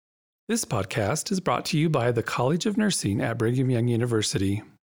This podcast is brought to you by the College of Nursing at Brigham Young University.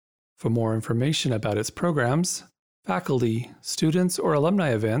 For more information about its programs, faculty, students, or alumni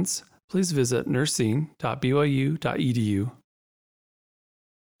events, please visit nursing.byu.edu.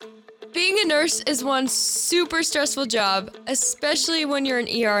 Being a nurse is one super stressful job, especially when you're an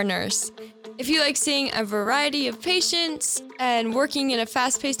ER nurse. If you like seeing a variety of patients and working in a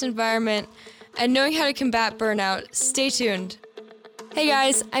fast-paced environment and knowing how to combat burnout, stay tuned. Hey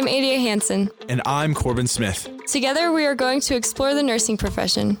guys, I'm Adia Hansen. And I'm Corbin Smith. Together we are going to explore the nursing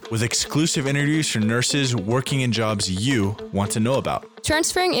profession with exclusive interviews for nurses working in jobs you want to know about.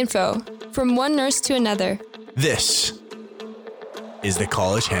 Transferring info from one nurse to another. This is the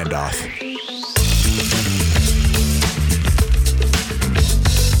College Handoff.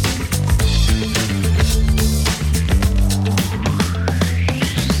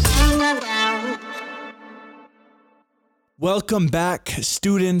 Welcome back,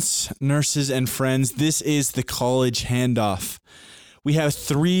 students, nurses, and friends. This is the College Handoff. We have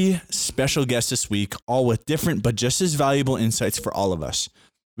three special guests this week, all with different but just as valuable insights for all of us.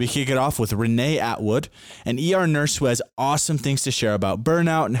 We kick it off with Renee Atwood, an ER nurse who has awesome things to share about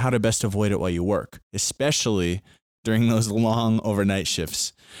burnout and how to best avoid it while you work, especially during those long overnight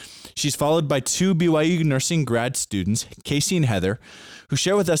shifts. She's followed by two BYU nursing grad students, Casey and Heather, who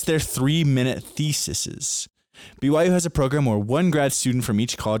share with us their 3-minute theses. BYU has a program where one grad student from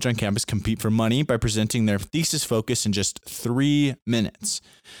each college on campus compete for money by presenting their thesis focus in just 3 minutes.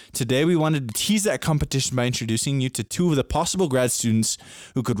 Today, we wanted to tease that competition by introducing you to two of the possible grad students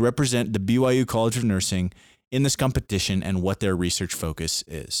who could represent the BYU College of Nursing in this competition and what their research focus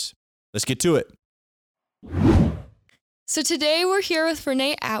is. Let's get to it. So today we're here with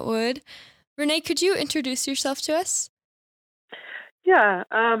Renee Atwood. Renee, could you introduce yourself to us? Yeah,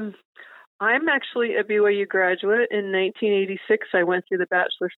 I'm actually a BYU graduate. In 1986, I went through the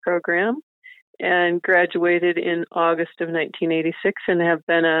bachelor's program and graduated in August of 1986, and I've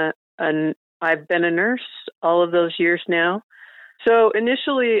been a nurse all of those years now. So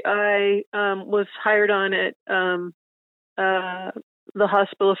initially, I was hired on at the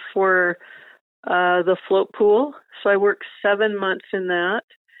hospital for the float pool. So I worked 7 months in that.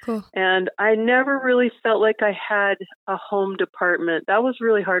 Cool. And I never really felt like I had a home department. That was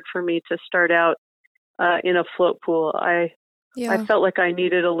really hard for me to start out in a float pool. I felt like I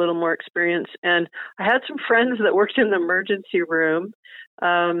needed a little more experience. And I had some friends that worked in the emergency room,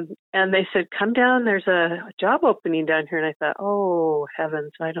 and they said, come down, there's a job opening down here. And I thought, oh,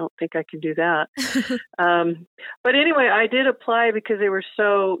 heavens, I don't think I can do that. But anyway, I did apply because they were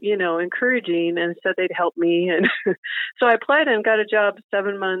so, encouraging and said they'd help me. And so I applied and got a job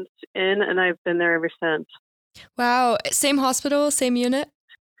 7 months in, and I've been there ever since. Wow. Same hospital, same unit?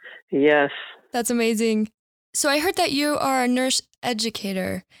 Yes. That's amazing. So I heard that you are a nurse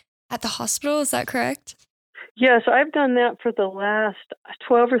educator at the hospital. Is that correct? Yes, I've done that for the last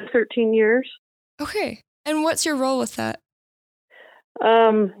 12 or 13 years. Okay. And what's your role with that?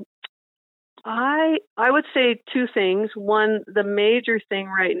 I would say two things. One, the major thing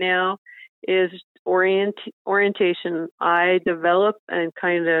right now is orientation. I develop and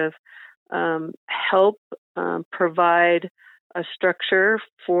kind of help provide a structure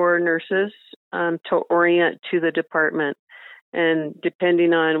for nurses to orient to the department. And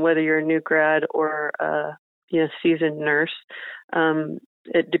depending on whether you're a new grad or a seasoned nurse,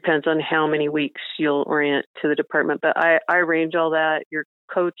 it depends on how many weeks you'll orient to the department. But I arrange all that. Your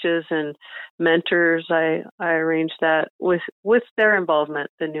coaches and mentors, I arrange that with their involvement,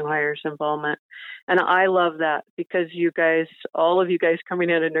 the new hires' involvement. And I love that because you guys, all of you guys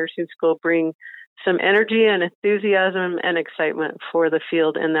coming out of nursing school, bring some energy and enthusiasm and excitement for the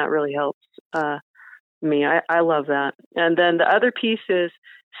field, and that really helps me. I love that. And then the other piece is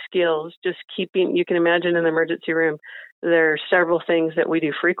skills, just keeping, you can imagine in the emergency room, there are several things that we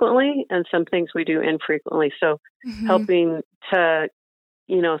do frequently and some things we do infrequently. So helping to,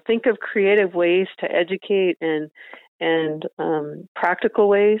 think of creative ways to educate and practical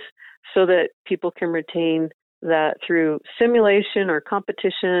ways so that people can retain that through simulation or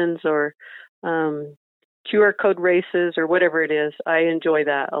competitions or QR code races or whatever it is. I enjoy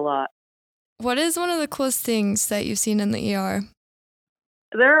that a lot. What is one of the coolest things that you've seen in the ER?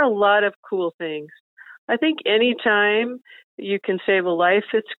 There are a lot of cool things. I think anytime you can save a life,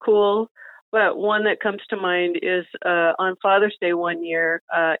 it's cool. But one that comes to mind is on Father's Day one year,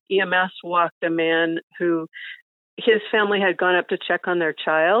 EMS walked a man who his family had gone up to check on their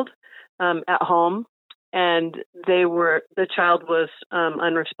child at home, and the child was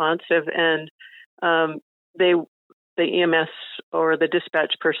unresponsive, and the EMS or the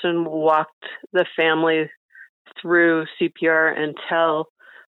dispatch person walked the family through CPR until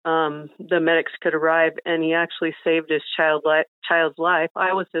the medics could arrive, and he actually saved his child's life.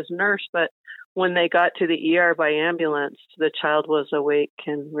 I was his nurse, but when they got to the ER by ambulance, the child was awake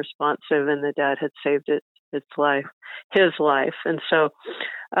and responsive, and the dad had saved his life. And so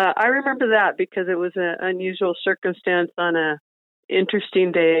I remember that because it was an unusual circumstance on a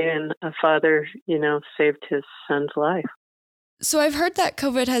interesting day, and a father, saved his son's life. So I've heard that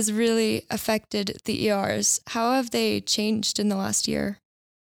COVID has really affected the ERs. How have they changed in the last year?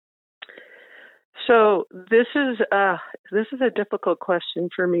 So this is a difficult question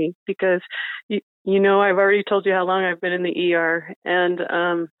for me because, I've already told you how long I've been in the ER,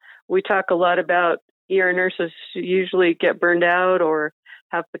 and we talk a lot about ER nurses usually get burned out or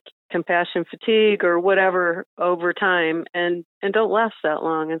have compassion fatigue or whatever over time and don't last that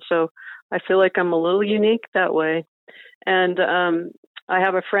long. And so I feel like I'm a little unique that way. And I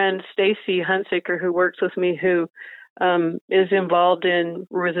have a friend, Stacy Hunsaker, who works with me, who is involved in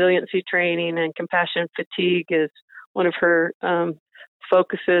resiliency training, and compassion fatigue is one of her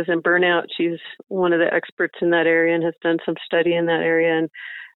focuses, and burnout. She's one of the experts in that area and has done some study in that area.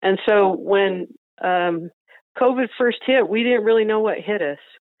 And so when COVID first hit, we didn't really know what hit us.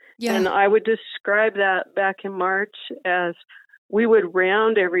 Yeah. And I would describe that back in March as we would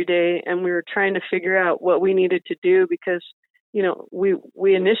round every day, and we were trying to figure out what we needed to do because,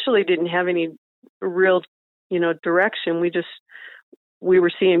 we initially didn't have any real, direction. We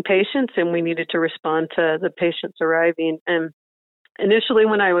were seeing patients, and we needed to respond to the patients arriving. And initially,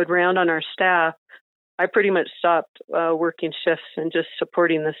 when I would round on our staff, I pretty much stopped working shifts and just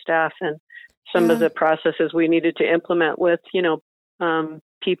supporting the staff and some of the processes we needed to implement with,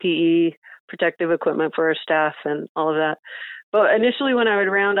 PPE, protective equipment for our staff and all of that. But initially when I would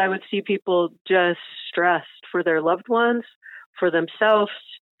round, I would see people just stressed for their loved ones, for themselves.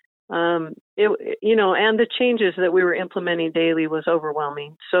 And the changes that we were implementing daily was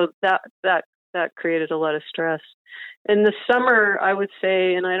overwhelming. So that created a lot of stress. In the summer, I would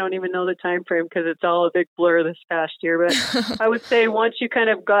say, and I don't even know the time frame because it's all a big blur this past year, but I would say once you kind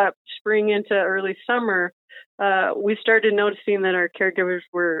of got spring into early summer, we started noticing that our caregivers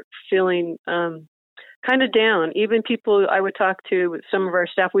were feeling kind of down. Even people I would talk to, some of our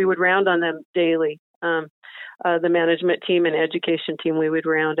staff, we would round on them daily. The management team and education team, we would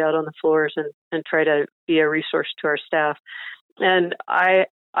round out on the floors and try to be a resource to our staff. And I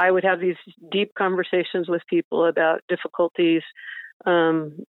would have these deep conversations with people about difficulties,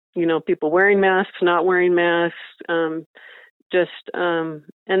 people wearing masks, not wearing masks, and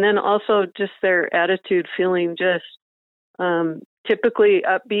then also just their attitude feeling just typically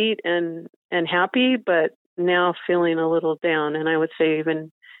upbeat and happy, but now feeling a little down. And I would say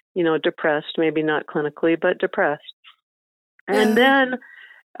even, depressed, maybe not clinically, but depressed. And then,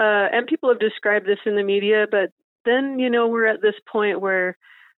 and people have described this in the media, but then, we're at this point where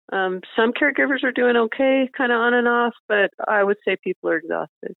some caregivers are doing okay, kind of on and off, but I would say people are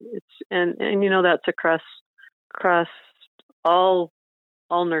exhausted. And that's across all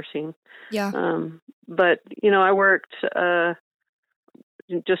nursing. Yeah. But I worked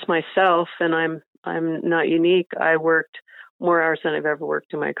just myself, and I'm not unique. I worked more hours than I've ever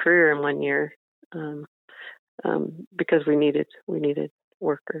worked in my career in 1 year, because we needed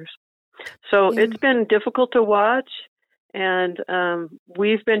workers. So it's been difficult to watch. And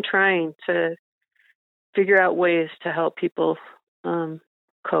we've been trying to figure out ways to help people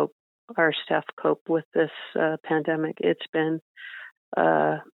cope, our staff cope with this pandemic. It's been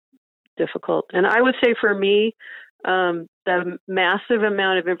difficult. And I would say for me, the massive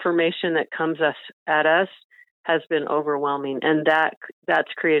amount of information that comes at us has been overwhelming. And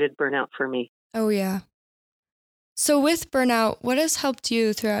that's created burnout for me. Oh, yeah. So with burnout, what has helped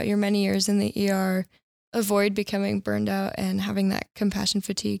you throughout your many years in the ER avoid becoming burned out and having that compassion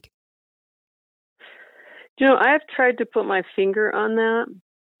fatigue? I've tried to put my finger on that.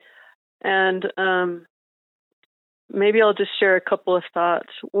 And maybe I'll just share a couple of thoughts.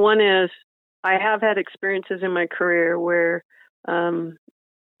 One is I have had experiences in my career where, and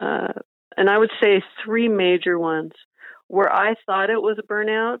I would say 3 major ones, where I thought it was a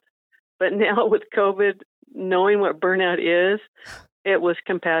burnout, but now with COVID, knowing what burnout is, it was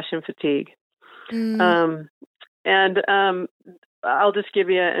compassion fatigue. I'll just give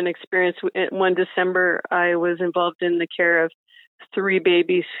you an experience. One December, I was involved in the care of 3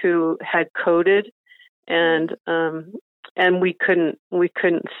 babies who had coded, and we couldn't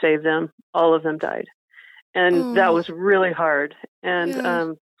save them. All of them died, and that was really hard.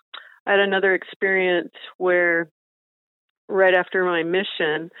 And I had another experience where right after my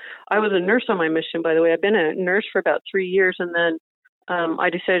mission, I was a nurse on my mission, by the way. I've been a nurse for about 3 years, and then I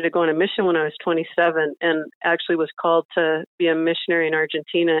decided to go on a mission when I was 27 and actually was called to be a missionary in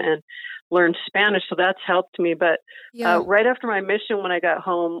Argentina and learn Spanish. So that's helped me. But right after my mission, when I got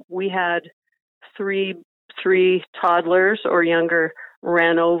home, we had three toddlers or younger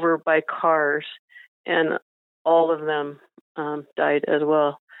ran over by cars, and all of them died as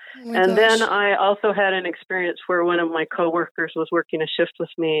well. Oh and gosh. then I also had an experience where one of my coworkers was working a shift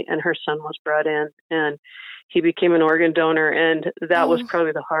with me, and her son was brought in, and he became an organ donor, and that was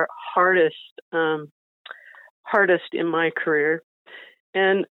probably the hardest in my career.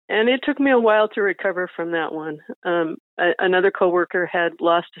 And it took me a while to recover from that one. Another coworker had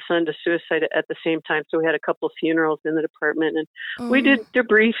lost a son to suicide at the same time, so we had a couple of funerals in the department, and we did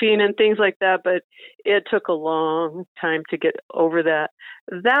debriefing and things like that, but it took a long time to get over that.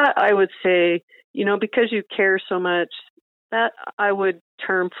 That, I would say, because you care so much, that I would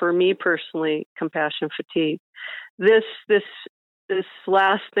term, for me personally, compassion fatigue. This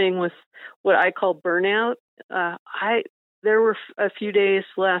last thing with what I call burnout, there were a few days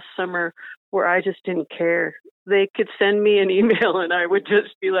last summer where I just didn't care. They could send me an email and I would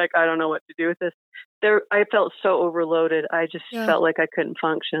just be like, I don't know what to do with this. I felt so overloaded. I just felt like I couldn't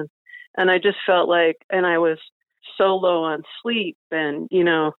function. And I just felt like, and I was so low on sleep and,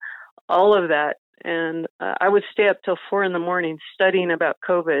 all of that. And I would stay up till 4 a.m. studying about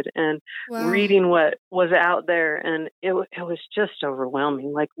COVID and reading what was out there. And it was just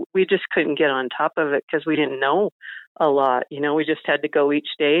overwhelming. Like, we just couldn't get on top of it because we didn't know a lot. We just had to go each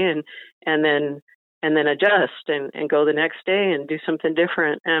day and then adjust and go the next day and do something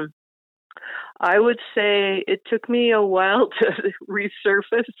different. And I would say it took me a while to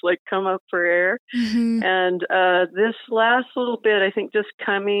resurface, like come up for air. Mm-hmm. And this last little bit, I think just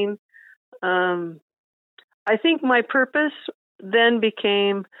coming, I think my purpose then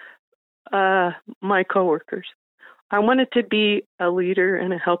became my coworkers. I wanted to be a leader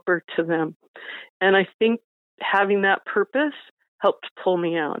and a helper to them. And I think having that purpose helped pull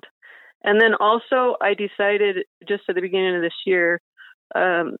me out. And then also I decided just at the beginning of this year,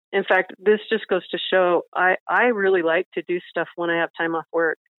 in fact, this just goes to show I really like to do stuff when I have time off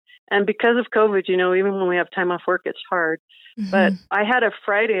work. And because of COVID, even when we have time off work, it's hard. Mm-hmm. But I had a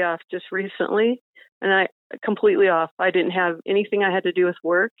Friday off just recently, and I completely off. I didn't have anything I had to do with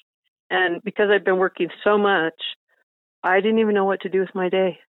work. And because I've been working so much, I didn't even know what to do with my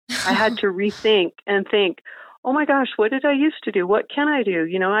day. I had to rethink and think, oh my gosh, what did I used to do? What can I do?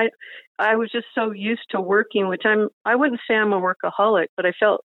 I was just so used to working, which I wouldn't say I'm a workaholic, but I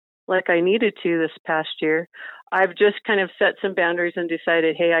felt like I needed to this past year. I've just kind of set some boundaries and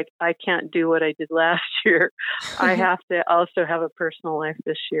decided, hey, I can't do what I did last year. I have to also have a personal life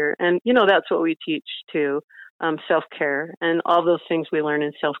this year. And, that's what we teach too, self-care. And all those things we learn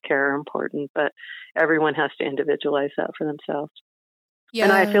in self-care are important, but everyone has to individualize that for themselves. Yeah.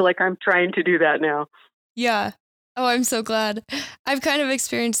 And I feel like I'm trying to do that now. Yeah. Oh, I'm so glad. I've kind of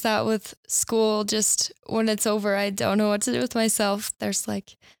experienced that with school. Just when it's over, I don't know what to do with myself. There's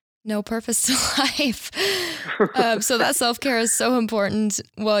like no purpose to life. So that self-care is so important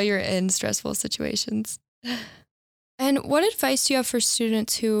while you're in stressful situations. And what advice do you have for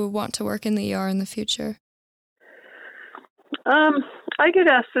students who want to work in the ER in the future? I get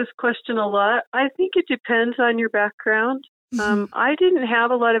asked this question a lot. I think it depends on your background. I didn't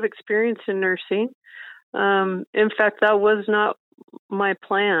have a lot of experience in nursing. In fact, that was not my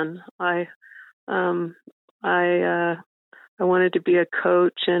plan. I wanted to be a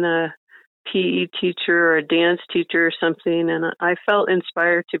coach and a PE teacher or a dance teacher or something, and I felt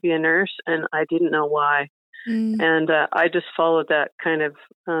inspired to be a nurse, and I didn't know why. And I just followed that kind of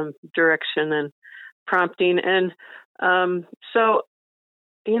direction and prompting. And so,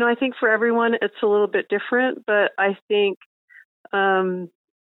 I think for everyone it's a little bit different, but I think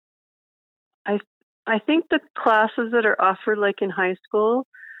I think the classes that are offered, like in high school,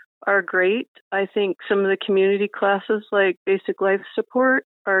 are great. I think some of the community classes, like basic life support,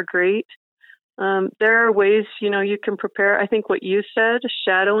 are great. There are ways, you can prepare. I think what you said,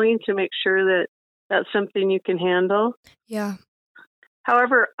 shadowing, to make sure that that's something you can handle. Yeah.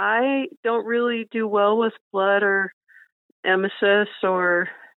 However, I don't really do well with blood or emesis or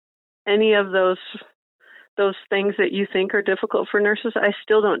any of those things that you think are difficult for nurses. I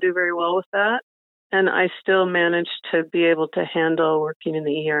still don't do very well with that. And I still managed to be able to handle working in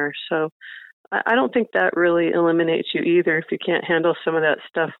the ER. So I don't think that really eliminates you either if you can't handle some of that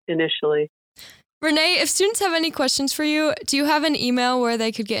stuff initially. Renee, if students have any questions for you, do you have an email where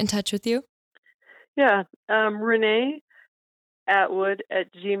they could get in touch with you? Yeah, Renee Atwood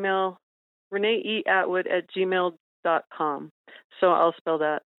at Gmail, reneeatwood@gmail.com. So I'll spell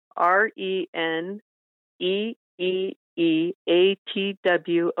that RENEEEATWOOD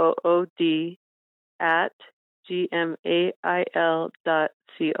ReneeAtwood at gmail.com.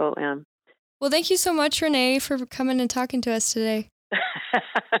 Well, thank you so much, Renee, for coming and talking to us today.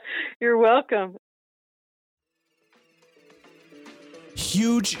 You're welcome.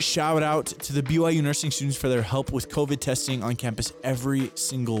 Huge shout out to the BYU nursing students for their help with COVID testing on campus every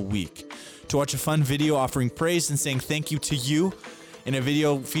single week. To watch a fun video offering praise and saying thank you to you in a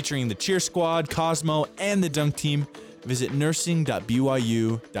video featuring the cheer squad, Cosmo, and the dunk team, visit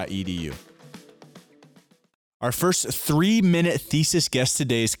nursing.byu.edu. Our first 3-minute thesis guest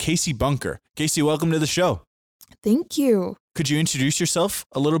today is Casey Bunker. Casey, welcome to the show. Thank you. Could you introduce yourself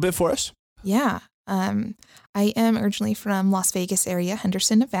a little bit for us? Yeah. I am originally from Las Vegas area,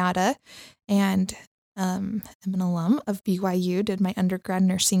 Henderson, Nevada, and I'm an alum of BYU, did my undergrad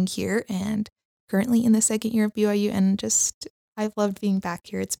nursing here, and currently in the second year of BYU, and I've loved being back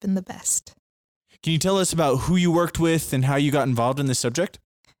here. It's been the best. Can you tell us about who you worked with and how you got involved in this subject?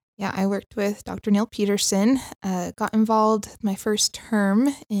 Yeah, I worked with Dr. Neil Peterson, got involved my first term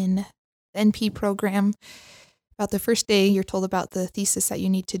in the NP program. About the first day, you're told about the thesis that you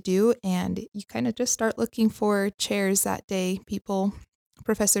need to do, and you kind of just start looking for chairs that day,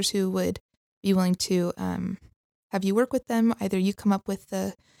 professors who would be willing to have you work with them. Either you come up with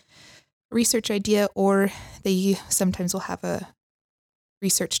the research idea, or they sometimes will have a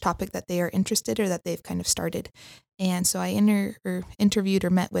research topic that they are interested or that they've kind of started. And so I interviewed or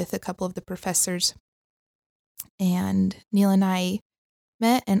met with a couple of the professors, and Neil and I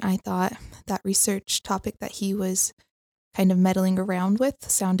met, and I thought that research topic that he was kind of meddling around with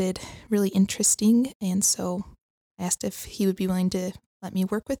sounded really interesting. And so I asked if he would be willing to let me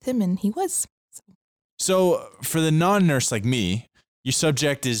work with him, and he was. So for the non-nurse like me, your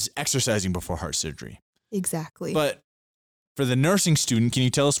subject is exercising before heart surgery. Exactly. But for the nursing student, can you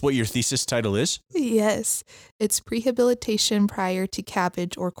tell us what your thesis title is? Yes. It's prehabilitation prior to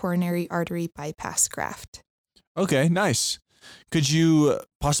CABG or coronary artery bypass graft. Okay, nice. Could you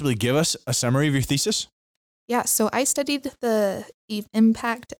possibly give us a summary of your thesis? Yeah, so I studied the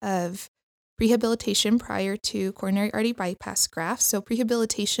impact of prehabilitation prior to coronary artery bypass graft. So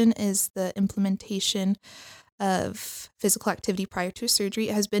prehabilitation is the implementation of physical activity prior to a surgery.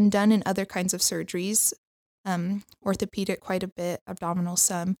 It has been done in other kinds of surgeries, orthopedic quite a bit, abdominal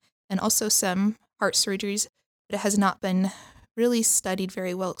some, and also some heart surgeries, but it has not been really studied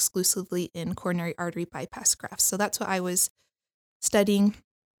very well exclusively in coronary artery bypass grafts. So that's what I was studying.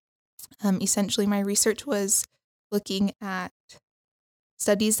 Essentially, my research was looking at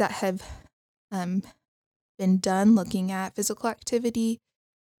studies that have been done looking at physical activity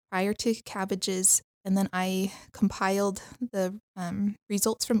prior to CABGs, and then I compiled the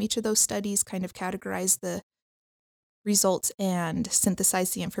results from each of those studies, kind of categorized the results and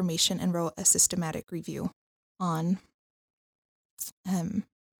synthesized the information and wrote a systematic review on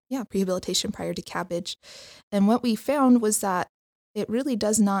prehabilitation prior to CABG. And what we found was that it really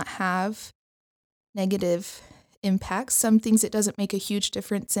does not have negative impacts. Some things it doesn't make a huge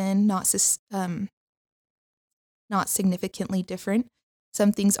difference in, not significantly different.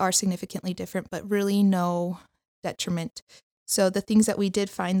 Some things are significantly different, but really no detriment. So the things that we did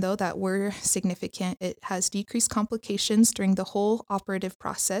find, though, that were significant, it has decreased complications during the whole operative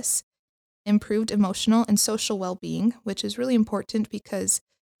process, improved emotional and social well-being, which is really important because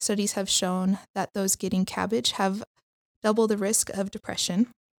studies have shown that those getting CABG have double the risk of depression,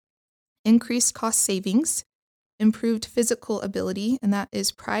 increased cost savings, improved physical ability, and that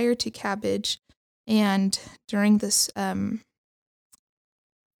is prior to CABG and during this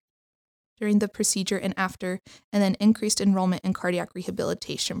during the procedure and after, and then increased enrollment in cardiac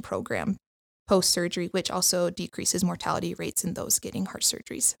rehabilitation program post-surgery, which also decreases mortality rates in those getting heart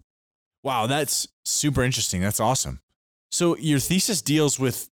surgeries. Wow, that's super interesting. That's awesome. So your thesis deals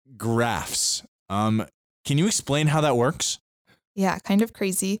with grafts. Can you explain how that works? Yeah, kind of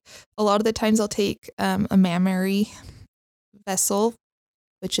crazy. A lot of the times I'll take a mammary vessel,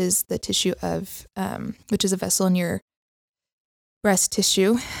 which is the tissue of, which is a vessel in your breast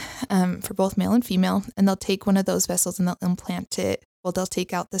tissue for both male and female, and they'll take one of those vessels and they'll implant it. Well, they'll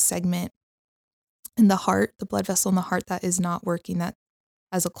take out the segment in the heart, the blood vessel in the heart that is not working, that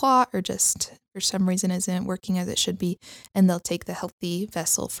has a clot or just for some reason isn't working as it should be, and they'll take the healthy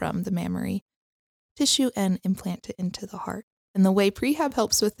vessel from the mammary tissue and implant it into the heart. And the way prehab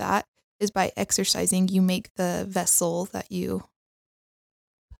helps with that is by exercising. You make the vessel that you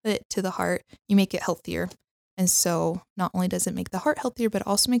put to the heart, you make it healthier. And so not only does it make the heart healthier, but it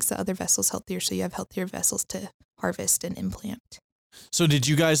also makes the other vessels healthier. So you have healthier vessels to harvest and implant. So did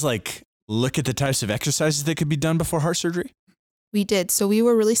you guys look at the types of exercises that could be done before heart surgery? We did. So we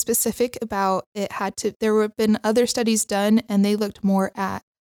were really specific about there have been other studies done, and they looked more at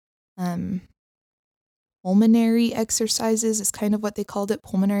pulmonary exercises is kind of what they called it,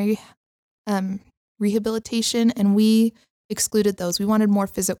 pulmonary rehabilitation, and we excluded those. We wanted more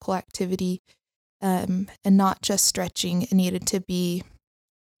physical activity and not just stretching. It needed to be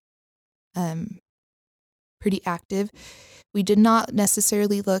pretty active. We did not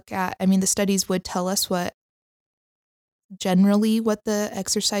necessarily look at, the studies would tell us what the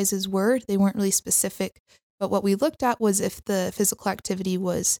exercises were. They weren't really specific, but what we looked at was if the physical activity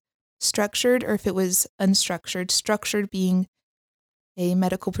was structured or if it was unstructured. Structured being a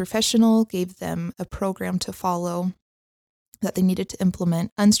medical professional gave them a program to follow that they needed to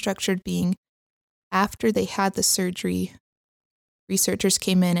implement. Unstructured being after they had the surgery, researchers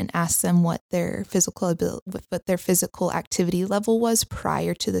came in and asked them what their physical activity level was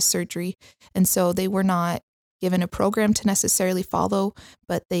prior to the surgery. And so they were not given a program to necessarily follow,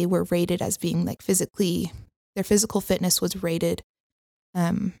 but they were rated as being like their physical fitness was rated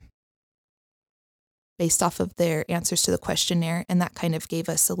based off of their answers to the questionnaire. And that kind of gave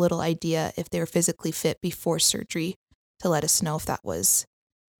us a little idea if they were physically fit before surgery to let us know if that was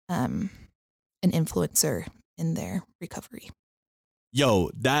an influencer in their recovery. Yo,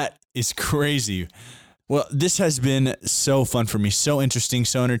 that is crazy. Well, this has been so fun for me, so interesting,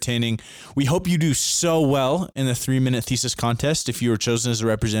 so entertaining. We hope you do so well in the 3-minute thesis contest if you were chosen as a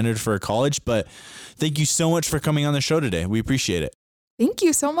representative for a college. But thank you so much for coming on the show today. We appreciate it. Thank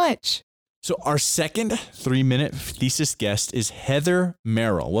you so much. So our second 3-minute thesis guest is Heather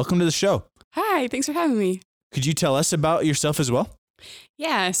Merrill. Welcome to the show. Hi, thanks for having me. Could you tell us about yourself as well?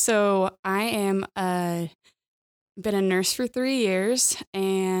 Yeah, so I am been a nurse for 3 years,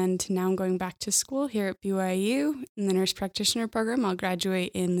 and now I'm going back to school here at BYU in the nurse practitioner program. I'll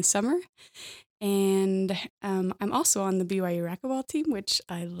graduate in the summer, and I'm also on the BYU racquetball team, which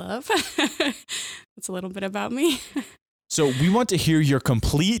I love. That's a little bit about me. So we want to hear your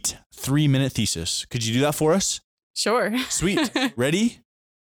complete 3-minute thesis. Could you do that for us? Sure. Sweet. Ready?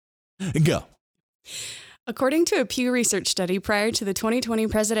 Go. According to a Pew Research study prior to the 2020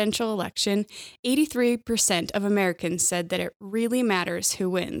 presidential election, 83% of Americans said that it really matters who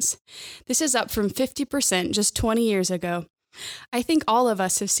wins. This is up from 50% just 20 years ago. I think all of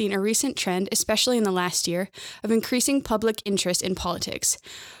us have seen a recent trend, especially in the last year, of increasing public interest in politics.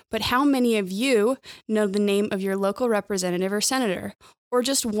 But how many of you know the name of your local representative or senator, or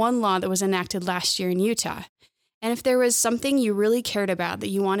just one law that was enacted last year in Utah? And if there was something you really cared about that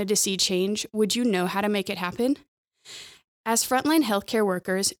you wanted to see change, would you know how to make it happen? As frontline healthcare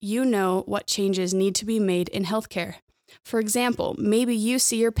workers, you know what changes need to be made in healthcare. For example, maybe you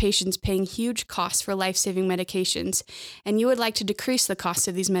see your patients paying huge costs for life-saving medications, and you would like to decrease the cost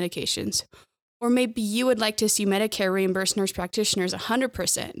of these medications. Or maybe you would like to see Medicare reimburse nurse practitioners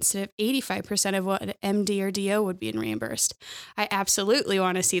 100% instead of 85% of what an MD or DO would be reimbursed. I absolutely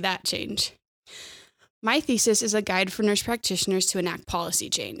want to see that change. My thesis is a guide for nurse practitioners to enact policy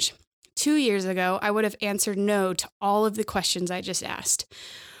change. 2 years ago, I would have answered no to all of the questions I just asked.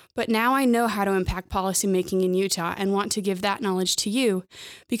 But now I know how to impact policymaking in Utah and want to give that knowledge to you,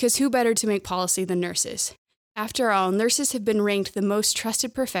 because who better to make policy than nurses? After all, nurses have been ranked the most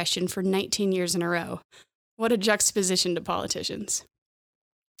trusted profession for 19 years in a row. What a juxtaposition to politicians.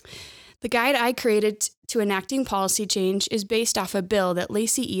 The guide I created to enacting policy change is based off a bill that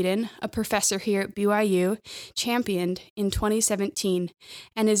Lacey Eden, a professor here at BYU, championed in 2017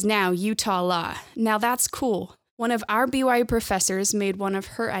 and is now Utah law. Now that's cool. One of our BYU professors made one of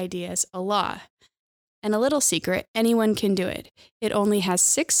her ideas a law. And a little secret, anyone can do it. It only has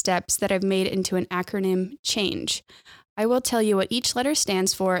 6 steps that I've made into an acronym, CHANGE. I will tell you what each letter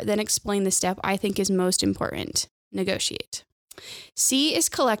stands for, then explain the step I think is most important, negotiate. C is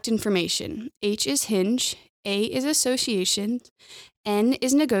collect information, H is hinge, A is association, N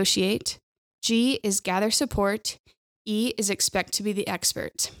is negotiate, G is gather support, E is expect to be the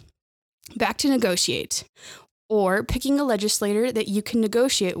expert. Back to negotiate, or picking a legislator that you can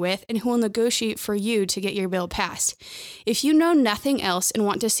negotiate with and who will negotiate for you to get your bill passed. If you know nothing else and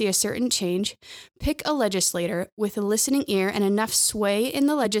want to see a certain change, pick a legislator with a listening ear and enough sway in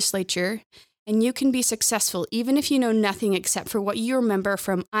the legislature, and you can be successful even if you know nothing except for what you remember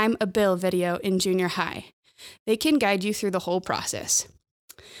from I'm a Bill video in junior high. They can guide you through the whole process.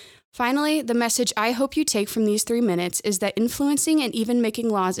 Finally, the message I hope you take from these 3 minutes is that influencing and even making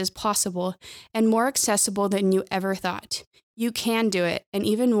laws is possible and more accessible than you ever thought. You can do it, and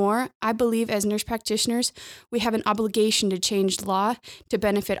even more, I believe as nurse practitioners, we have an obligation to change law to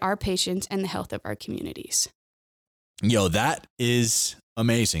benefit our patients and the health of our communities. Yo, that is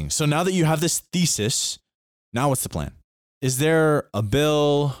amazing. So now that you have this thesis, now what's the plan? Is there a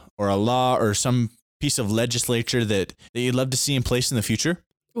bill or a law or some piece of legislature that you'd love to see in place in the future?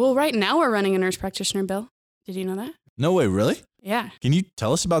 Well, right now we're running a nurse practitioner bill. Did you know that? No way, really? Yeah. Can you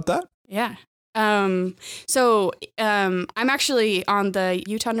tell us about that? Yeah. I'm actually on the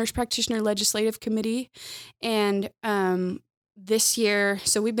Utah Nurse Practitioner Legislative Committee, and this year,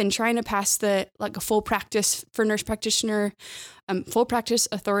 so we've been trying to pass a full practice authority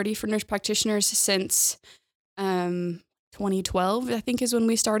for nurse practitioners since 2012, I think is when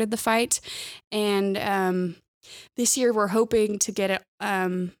we started the fight. And this year we're hoping to get it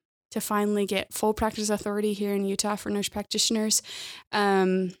to finally get full practice authority here in Utah for nurse practitioners.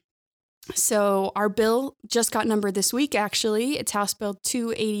 So our bill just got numbered this week, actually. It's House Bill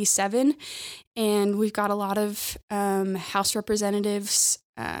 287, and we've got a lot of House representatives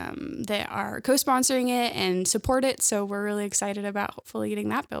that are co-sponsoring it and support it, so we're really excited about hopefully getting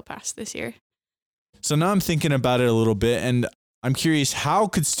that bill passed this year. So now I'm thinking about it a little bit, and I'm curious, how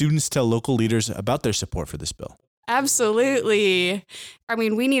could students tell local leaders about their support for this bill? Absolutely. I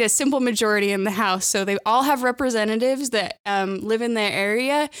mean, we need a simple majority in the House. So they all have representatives that live in their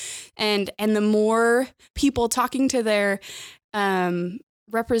area. And the more people talking to their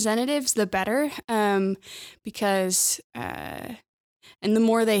representatives, the better. Because and the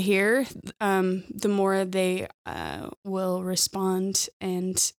more they hear, the more they will respond.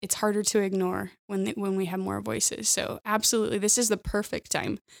 And it's harder to ignore when we have more voices. So absolutely, this is the perfect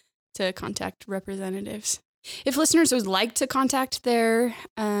time to contact representatives. If listeners would like to contact their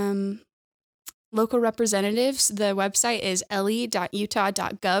local representatives, the website is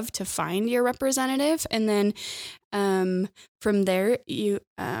le.utah.gov to find your representative. And then from there, the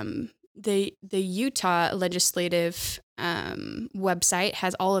Utah Legislative website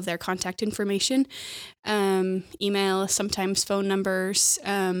has all of their contact information, email, sometimes phone numbers,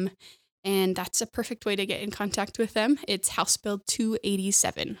 and that's a perfect way to get in contact with them. It's House Bill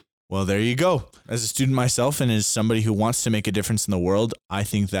 287. Well, there you go. As a student myself and as somebody who wants to make a difference in the world, I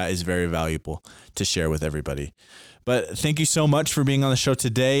think that is very valuable to share with everybody. But thank you so much for being on the show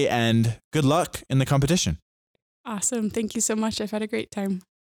today, and good luck in the competition. Awesome. Thank you so much. I've had a great time.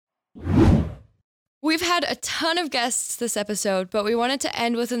 We've had a ton of guests this episode, but we wanted to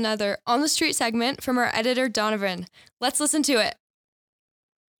end with another On the Street segment from our editor, Donovan. Let's listen to it.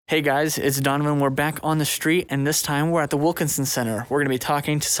 Hey guys, it's Donovan. We're back on the street, and this time we're at the Wilkinson Center. We're going to be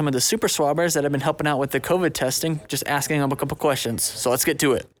talking to some of the super swabbers that have been helping out with the COVID testing, just asking them a couple questions. So let's get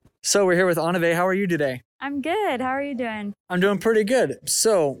to it. So we're here with Anave. How are you today? I'm good. How are you doing? I'm doing pretty good.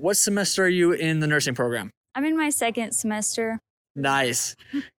 So what semester are you in the nursing program? I'm in my second semester. Nice.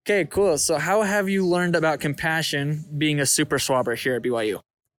 Okay, cool. So how have you learned about compassion being a super swabber here at BYU?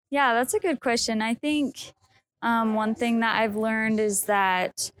 Yeah, that's a good question. I think one thing that I've learned is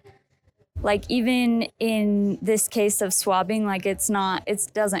that even in this case of swabbing,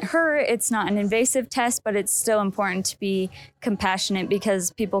 it doesn't hurt, it's not an invasive test, but it's still important to be compassionate because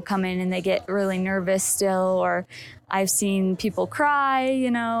people come in and they get really nervous still, or I've seen people cry,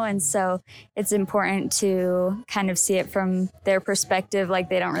 and so it's important to kind of see it from their perspective, like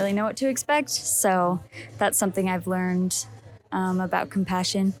they don't really know what to expect. So that's something I've learned about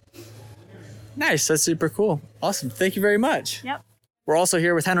compassion. Nice. That's super cool. Awesome. Thank you very much. Yep. We're also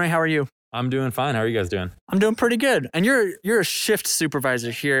here with Henry. How are you? I'm doing fine. How are you guys doing? I'm doing pretty good. And you're a shift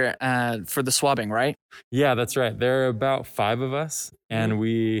supervisor here for the swabbing, right? Yeah, that's right. There are about 5 of us, and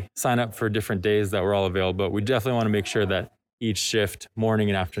we sign up for different days that we're all available. But we definitely want to make sure that each shift, morning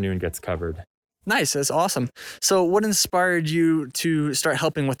and afternoon, gets covered. Nice. That's awesome. So what inspired you to start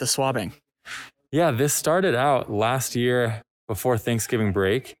helping with the swabbing? Yeah, this started out last year before Thanksgiving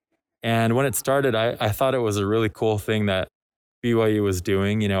break. And when it started, I thought it was a really cool thing that BYU was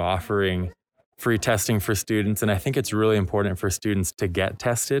doing, offering free testing for students. And I think it's really important for students to get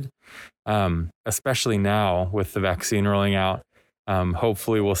tested, especially now with the vaccine rolling out.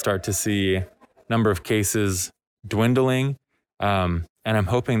 Hopefully we'll start to see number of cases dwindling. And I'm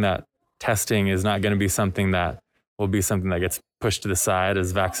hoping that testing is not going to be something that gets pushed to the side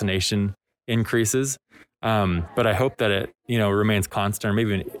as vaccination increases. But I hope that it, remains constant, or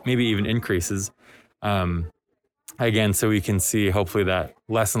maybe even increases. Again, so we can see hopefully that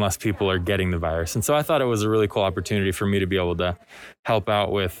less and less people are getting the virus. And so I thought it was a really cool opportunity for me to be able to help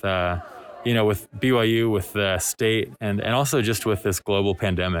out with, with BYU, with the state, and also just with this global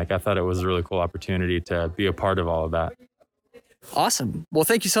pandemic. I thought it was a really cool opportunity to be a part of all of that. Awesome. Well,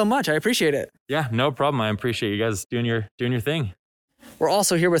 thank you so much. I appreciate it. Yeah, no problem. I appreciate you guys doing your thing. We're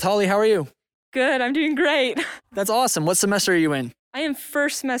also here with Holly. How are you? Good. I'm doing great. That's awesome. What semester are you in? I am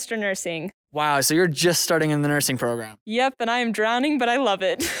first semester nursing. Wow. So you're just starting in the nursing program. Yep. And I am drowning, but I love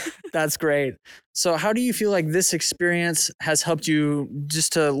it. That's great. So how do you feel like this experience has helped you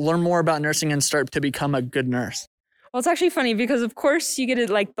just to learn more about nursing and start to become a good nurse? Well, it's actually funny because, of course, you get it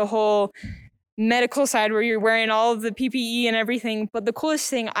like the whole medical side where you're wearing all of the PPE and everything. But the coolest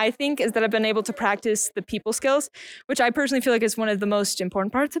thing, I think, is that I've been able to practice the people skills, which I personally feel like is one of the most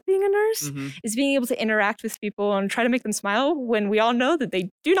important parts of being a nurse, is being able to interact with people and try to make them smile when we all know that they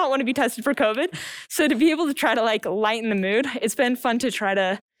do not want to be tested for COVID. So to be able to try to like lighten the mood, it's been fun to try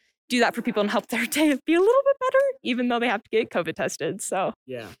to do that for people and help their day be a little bit better, even though they have to get COVID tested. So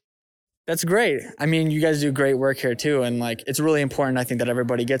yeah. That's great. I mean, you guys do great work here too. And like, it's really important, I think, that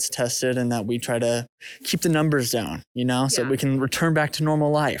everybody gets tested and that we try to keep the numbers down, so we can return back to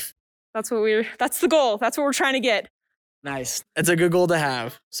normal life. That's the goal. That's what we're trying to get. Nice. It's a good goal to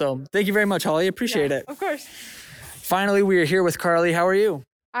have. So thank you very much, Holly. Appreciate it. Of course. Finally, we are here with Carly. How are you?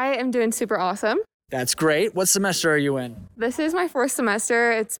 I am doing super awesome. That's great. What semester are you in? This is my 4th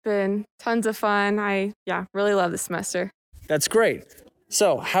semester. It's been tons of fun. I really love this semester. That's great.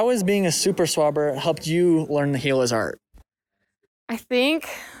 So how has being a super swabber helped you learn the healer's art? I think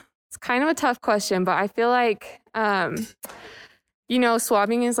it's kind of a tough question, but I feel like,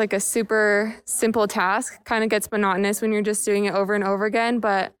 swabbing is like a super simple task. Kind of gets monotonous when you're just doing it over and over again,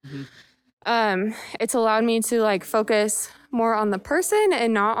 but it's allowed me to like focus more on the person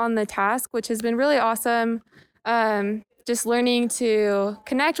and not on the task, which has been really awesome. Just learning to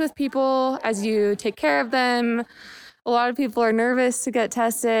connect with people as you take care of them. A lot of people are nervous to get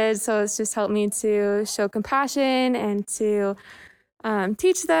tested, so it's just helped me to show compassion and to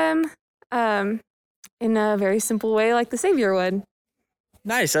teach them in a very simple way like the Savior would.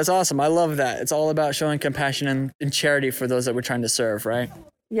 Nice. That's awesome. I love that. It's all about showing compassion and charity for those that we're trying to serve, right?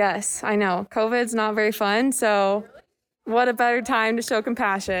 Yes, I know. COVID's not very fun, so what a better time to show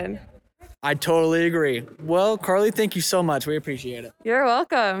compassion. I totally agree. Well, Carly, thank you so much. We appreciate it. You're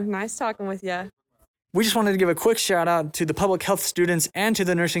welcome. Nice talking with you. We just wanted to give a quick shout out to the public health students and to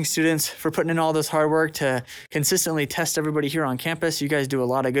the nursing students for putting in all this hard work to consistently test everybody here on campus. You guys do a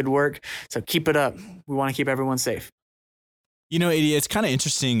lot of good work, so keep it up. We want to keep everyone safe. Adi, it's kind of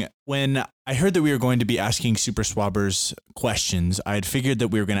interesting. When I heard that we were going to be asking super swabbers questions, I had figured that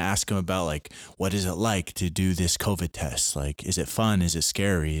we were going to ask them about, like, what is it like to do this COVID test? Like, is it fun? Is it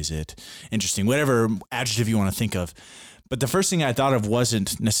scary? Is it interesting? Whatever adjective you want to think of. But the first thing I thought of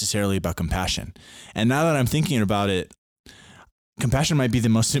wasn't necessarily about compassion. And now that I'm thinking about it, compassion might be the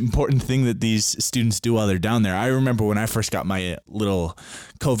most important thing that these students do while they're down there. I remember when I first got my little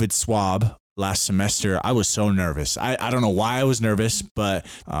COVID swab last semester, I was so nervous. I don't know why I was nervous, but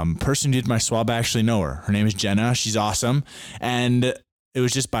person who did my swab, I actually know her. Her name is Jenna. She's awesome. And it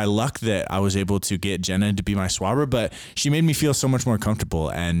was just by luck that I was able to get Jenna to be my swabber, but she made me feel so much more comfortable.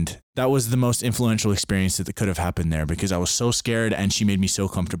 And that was the most influential experience that could have happened there because I was so scared and she made me so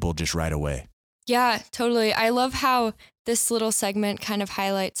comfortable just right away. Yeah, totally. I love how this little segment kind of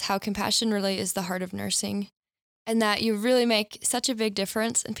highlights how compassion really is the heart of nursing and that you really make such a big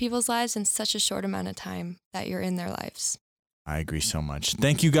difference in people's lives in such a short amount of time that you're in their lives. I agree so much.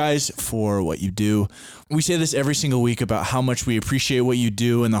 Thank you guys for what you do. We say this every single week about how much we appreciate what you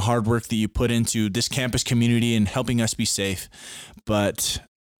do and the hard work that you put into this campus community and helping us be safe. But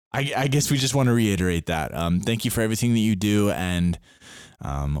I guess we just want to reiterate that. Thank you for everything that you do. And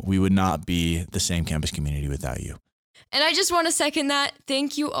we would not be the same campus community without you. And I just want to second that.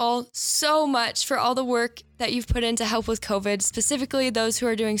 Thank you all so much for all the work that you've put in to help with COVID, specifically those who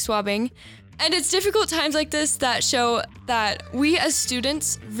are doing swabbing. And it's difficult times like this that show that we as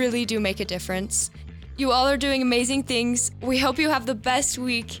students really do make a difference. You all are doing amazing things. We hope you have the best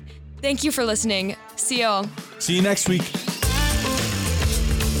week. Thank you for listening. See y'all. See you next week.